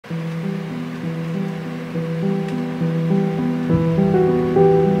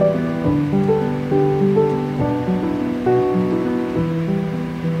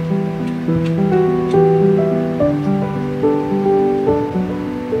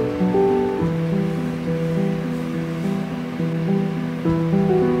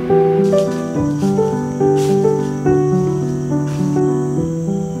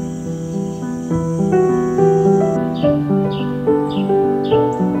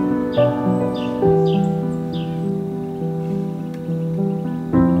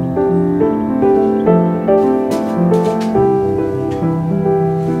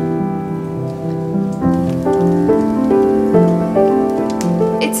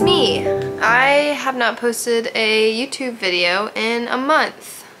it's me. I have not posted a YouTube video in a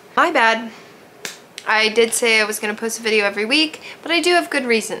month. My bad. I did say I was going to post a video every week, but I do have good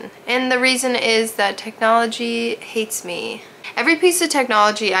reason. And the reason is that technology hates me. Every piece of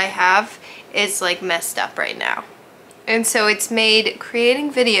technology I have is like messed up right now. And so it's made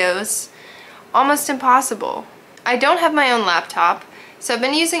creating videos almost impossible. I don't have my own laptop, so I've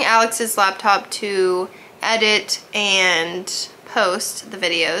been using Alex's laptop to edit and post the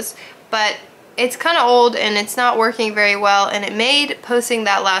videos, but it's kind of old and it's not working very well, and it made posting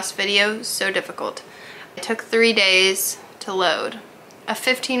that last video so difficult. It took 3 days to load a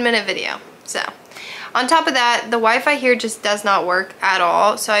 15-minute video. So on top of that, the Wi-Fi here just does not work at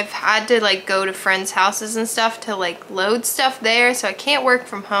all, so I've had to like go to friends' houses and stuff to like load stuff there, so I can't work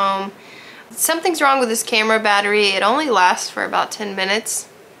from home. Something's wrong with this camera battery. It only lasts for about 10 minutes,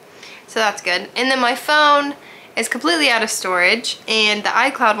 so that's good. And then my phone is completely out of storage and the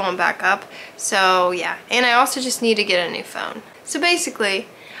iCloud won't back up, so yeah. And I also just need to get a new phone. So basically,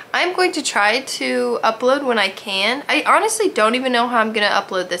 I'm going to try to upload when I can. I honestly don't even know how I'm gonna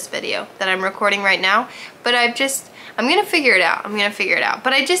upload this video that I'm recording right now, but I'm gonna figure it out.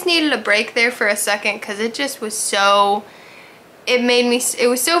 But I just needed a break there for a second because it just was so, it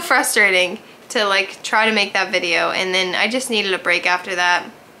was so frustrating to like try to make that video, and then I just needed a break after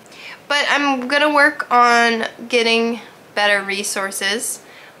that. But I'm gonna work on getting better resources.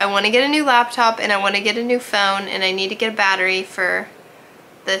 I wanna get a new laptop and I wanna get a new phone, and I need to get a battery for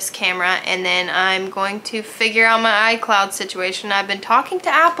this camera, and then I'm going to figure out my iCloud situation. I've been talking to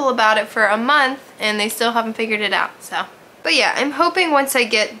Apple about it for a month and they still haven't figured it out, so. But yeah, I'm hoping once I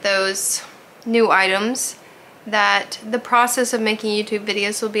get those new items that the process of making YouTube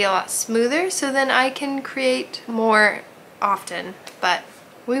videos will be a lot smoother, so then I can create more often, but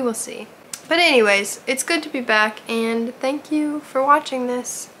we will see. But anyways, it's good to be back, and thank you for watching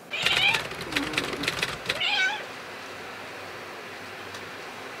this.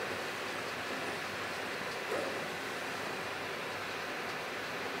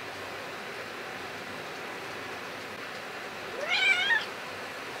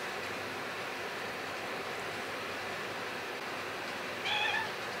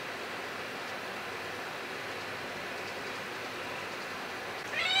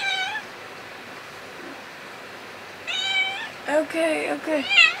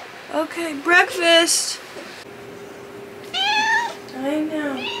 Okay, breakfast. I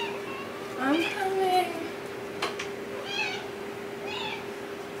know. I'm coming.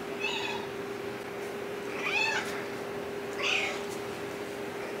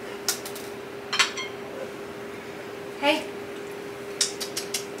 Hey.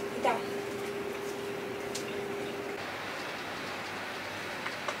 Get down.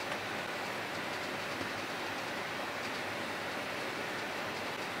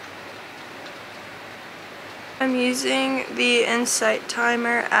 I'm using the Insight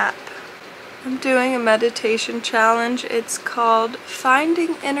Timer app. I'm doing a meditation challenge. It's called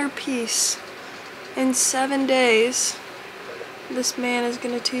Finding Inner Peace. In 7 days, this man is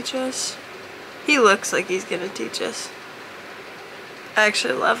gonna teach us. He looks like he's gonna teach us. I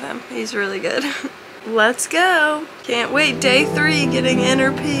actually love him. He's really good. Let's go. Can't wait. Day 3, getting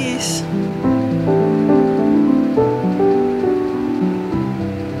inner peace.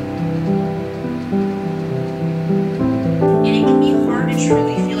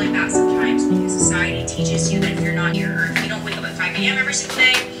 Truly feel like that sometimes, because society teaches you that if you're not here, if you don't wake up at 5 a.m. every single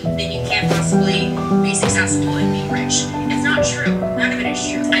day, then you can't possibly be successful and be rich. It's not true. None of it is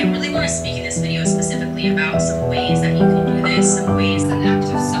true. I really want to speak in this video specifically about some ways that you can do this, some ways that act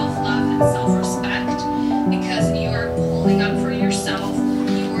of self-love and self-respect, because you are pulling up for yourself,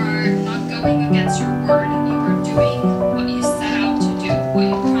 you are not going against your word, you are doing what you set out to do, what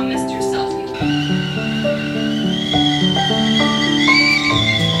you promised yourself you would.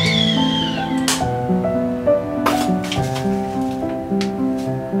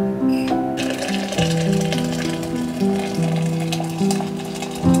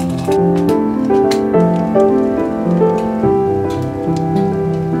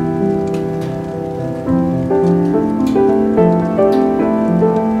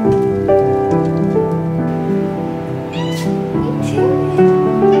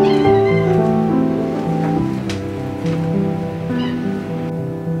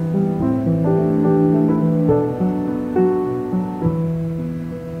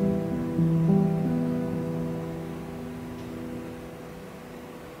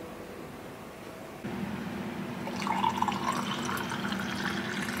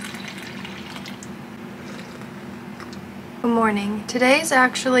 morning. Today is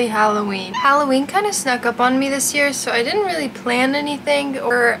actually Halloween. Halloween kind of snuck up on me this year, so I didn't really plan anything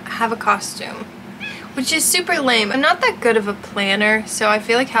or have a costume, which is super lame. I'm not that good of a planner, so I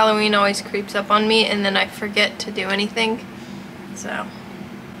feel like Halloween always creeps up on me and then I forget to do anything. So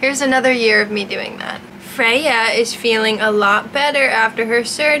here's another year of me doing that. Freya is feeling a lot better after her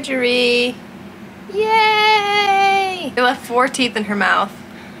surgery. Yay! They left 4 teeth in her mouth.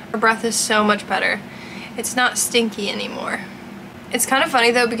 Her breath is so much better. It's not stinky anymore. It's kind of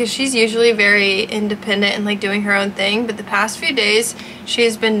funny though because she's usually very independent and like doing her own thing, but the past few days she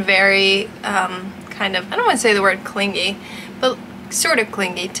has been very kind of, I don't want to say the word clingy, but sort of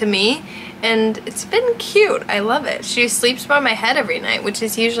clingy to me, and it's been cute. I love it. She sleeps by my head every night, which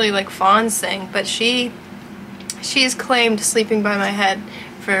is usually like Fawn's thing, but she has claimed sleeping by my head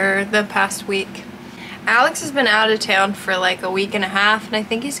for the past week. Alex has been out of town for like a week and a half, and I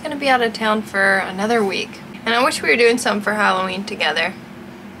think he's gonna be out of town for another week. And I wish we were doing something for Halloween together,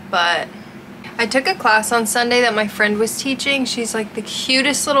 but I took a class on Sunday that my friend was teaching. She's like the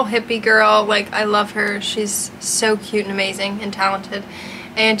cutest little hippie girl. Like, I love her. She's so cute and amazing and talented,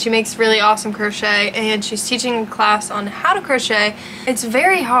 and she makes really awesome crochet, and she's teaching a class on how to crochet. It's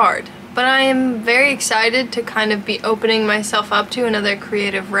very hard, but I am very excited to kind of be opening myself up to another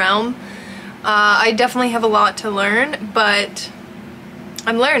creative realm. I definitely have a lot to learn, but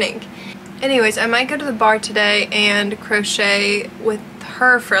I'm learning. Anyways, I might go to the bar today and crochet with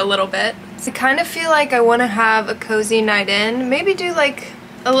her for a little bit. I kind of feel like I want to have a cozy night in. Maybe do like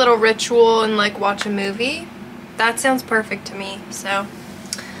a little ritual and like watch a movie. That sounds perfect to me, so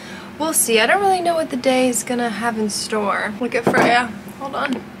we'll see. I don't really know what the day is gonna have in store. Look at Freya. Hold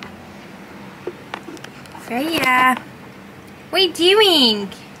on. Freya, what are you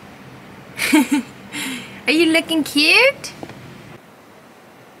doing? Are you looking cute?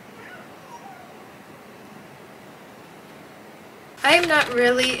 I am not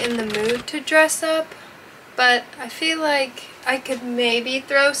really in the mood to dress up, but I feel like I could maybe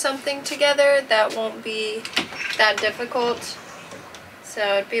throw something together that won't be that difficult.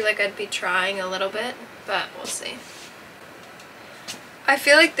 So it'd be like I'd be trying a little bit, but we'll see. I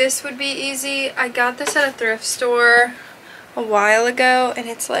feel like this would be easy. I got this at a thrift store a while ago, and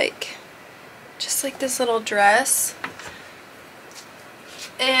it's like just like this little dress,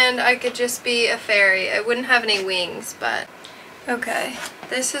 and I could just be a fairy. I wouldn't have any wings, but okay.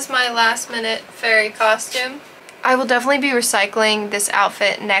 This is my last minute fairy costume. I will definitely be recycling this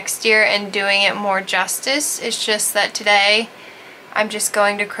outfit next year and doing it more justice. It's just that today I'm just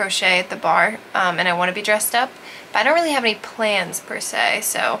going to crochet at the bar, and I want to be dressed up, but I don't really have any plans per se,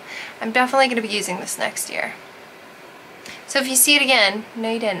 so I'm definitely going to be using this next year. So if you see it again,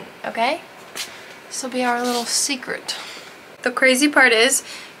 no you didn't, okay? This will be our little secret. The crazy part is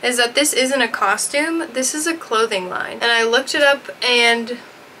that this isn't a costume, this is a clothing line. And I looked it up and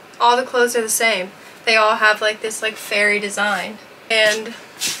all the clothes are the same. They all have like this like fairy design, and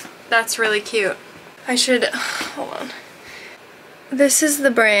that's really cute. I should, hold on. This is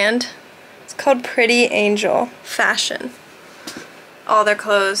the brand. It's called Pretty Angel Fashion. All their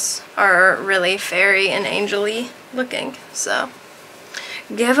clothes are really fairy and angel-y looking, so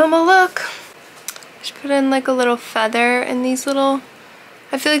give them a look. Just put in like a little feather and these little,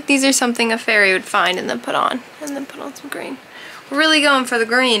 I feel like these are something a fairy would find and then put on some green. We're really going for the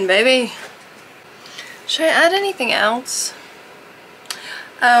green, baby. Should I add anything else?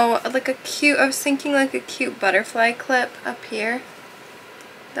 Oh, like a cute, I was thinking like a cute butterfly clip up here.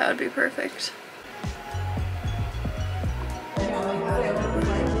 That would be perfect.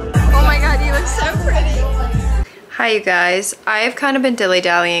 Oh my god, you look so pretty. Hi you guys, I've kind of been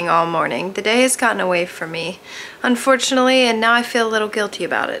dilly-dallying all morning. The day has gotten away from me, unfortunately, and now I feel a little guilty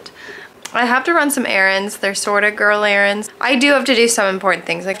about it. I have to run some errands. They're sort of girl errands. I do have to do some important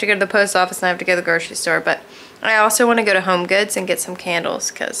things. I have to go to the post office and I have to go to the grocery store, but I also want to go to Home Goods and get some candles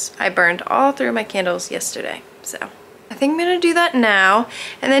because I burned all through my candles yesterday. So I think I'm gonna do that now,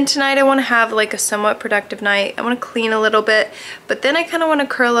 and then tonight I want to have like a somewhat productive night. I want to clean a little bit, but then I kind of want to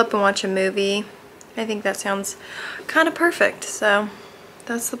curl up and watch a movie. I think that sounds kind of perfect, so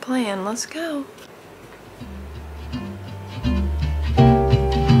that's the plan. Let's go.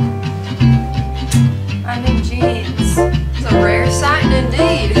 I'm in jeans. It's a rare sight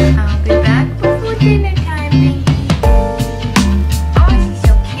indeed. I'll be back before dinner time, baby. Oh, she's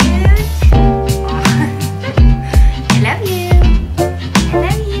so cute. I love you. I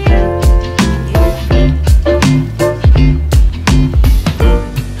love you.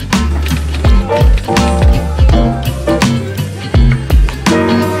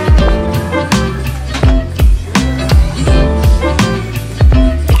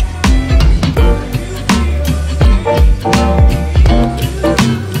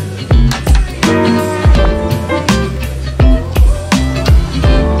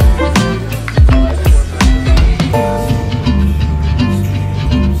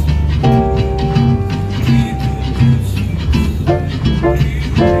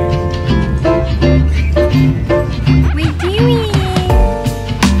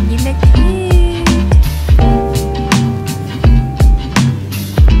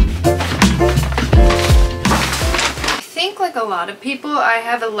 lot of people, I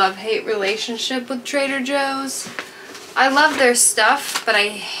have a love-hate relationship with Trader Joe's. I love their stuff, but I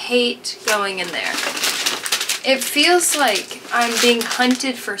hate going in there. It feels like I'm being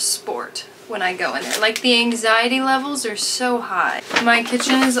hunted for sport when I go in there. Like, the anxiety levels are so high. My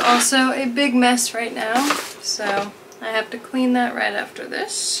kitchen is also a big mess right now, so I have to clean that right after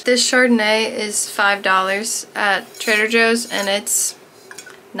this. This Chardonnay is $5 at Trader Joe's, and it's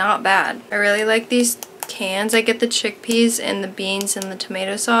not bad. I really like these cans. I get the chickpeas and the beans and the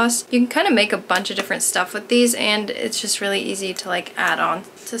tomato sauce. You can kind of make a bunch of different stuff with these, and it's just really easy to like add on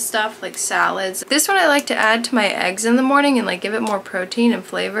to stuff like salads. This one I like to add to my eggs in the morning and like give it more protein and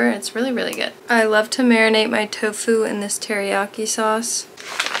flavor. It's really, really good. I love to marinate my tofu in this teriyaki sauce.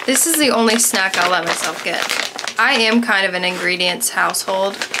 This is the only snack I'll let myself get. I am kind of an ingredients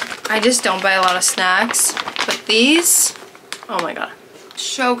household. I just don't buy a lot of snacks, but these, oh my god,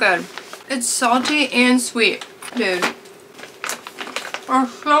 so good. It's salty and sweet, dude. They're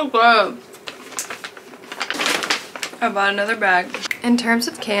so good. I bought another bag. In terms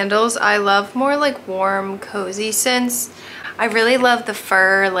of candles, I love more like warm, cozy scents. I really love the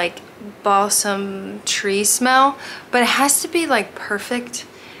fir, like balsam tree smell, but it has to be like perfect.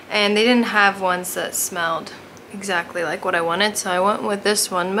 And they didn't have ones that smelled exactly like what I wanted, so I went with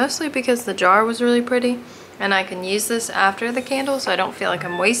this one, mostly because the jar was really pretty and I can use this after the candle, so I don't feel like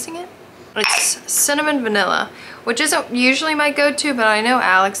I'm wasting it. It's cinnamon vanilla, which isn't usually my go-to, but I know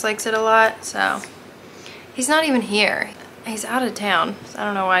Alex likes it a lot, so. He's not even here. He's out of town, so I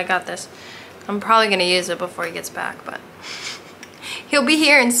don't know why I got this. I'm probably gonna use it before he gets back, but he'll be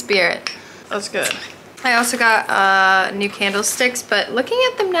here in spirit. That's good. I also got new candlesticks, but looking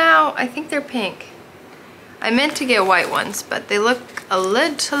at them now, I think they're pink. I meant to get white ones, but they look a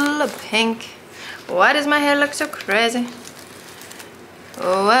little pink. Why does my hair look so crazy?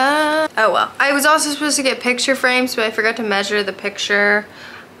 Oh well. I was also supposed to get picture frames, but I forgot to measure the picture,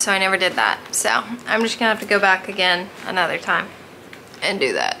 so I never did that. So I'm just gonna have to go back again another time and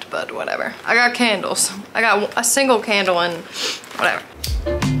do that, but whatever. I got candles. I got a single candle and whatever.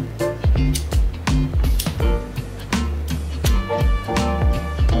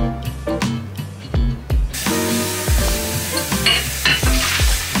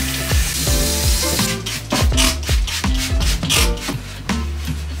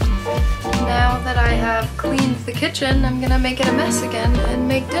 Cleaned the kitchen, I'm gonna make it a mess again and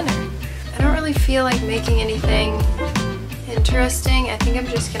make dinner. I don't really feel like making anything interesting. I think I'm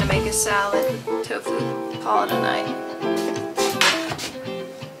just gonna make a salad, tofu, call it a night.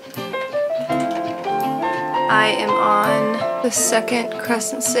 I am on the second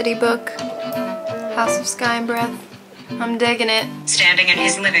Crescent City book, House of Sky and Breath. I'm digging it. Standing in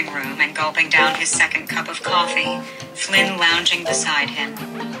his living room and gulping down his second cup of coffee, Flynn lounging beside him.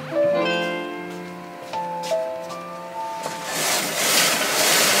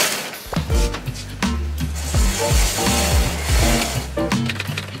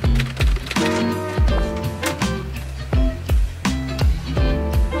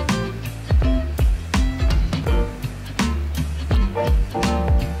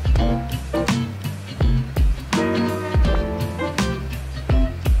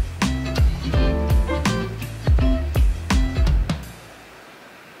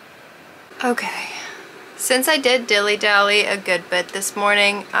 Okay, since I did dilly-dally a good bit this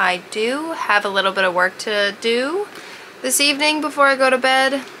morning, I do have a little bit of work to do this evening before I go to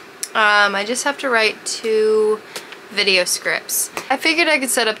bed. I just have to write 2 video scripts. I figured I could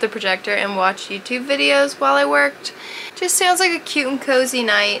set up the projector and watch YouTube videos while I worked. Just sounds like a cute and cozy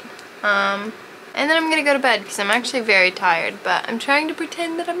night. And then I'm gonna go to bed because I'm actually very tired, but I'm trying to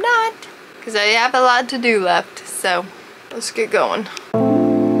pretend that I'm not because I have a lot to do left, so let's get going.